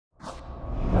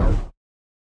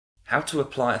how to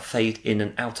apply a fade in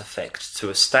and out effect to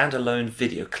a standalone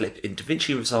video clip in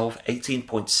DaVinci Resolve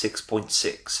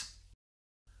 18.6.6.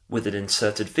 With an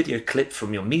inserted video clip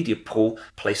from your media pool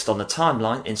placed on the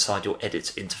timeline inside your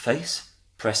Edit interface,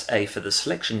 press A for the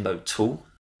Selection Mode tool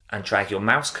and drag your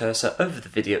mouse cursor over the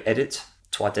video edit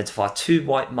to identify two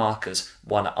white markers,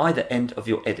 one at either end of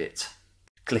your edit.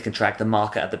 Click and drag the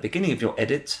marker at the beginning of your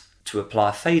edit to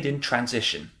apply a fade-in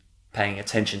transition, paying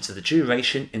attention to the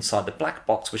duration inside the black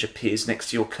box which appears next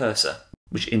to your cursor,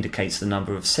 which indicates the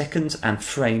number of seconds and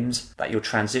frames that your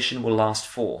transition will last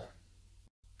for.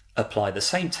 Apply the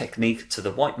same technique to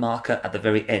the white marker at the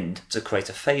very end to create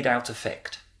a fade-out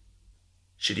effect.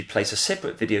 Should you place a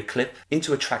separate video clip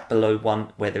into a track below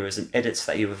one where there is an edit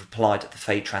that you have applied the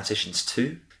fade transitions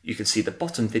to, you can see the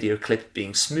bottom video clip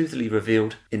being smoothly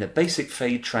revealed in a basic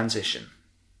fade transition.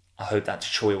 I hope that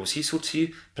tutorial was useful to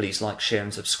you. Please like, share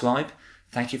and subscribe.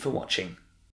 Thank you for watching.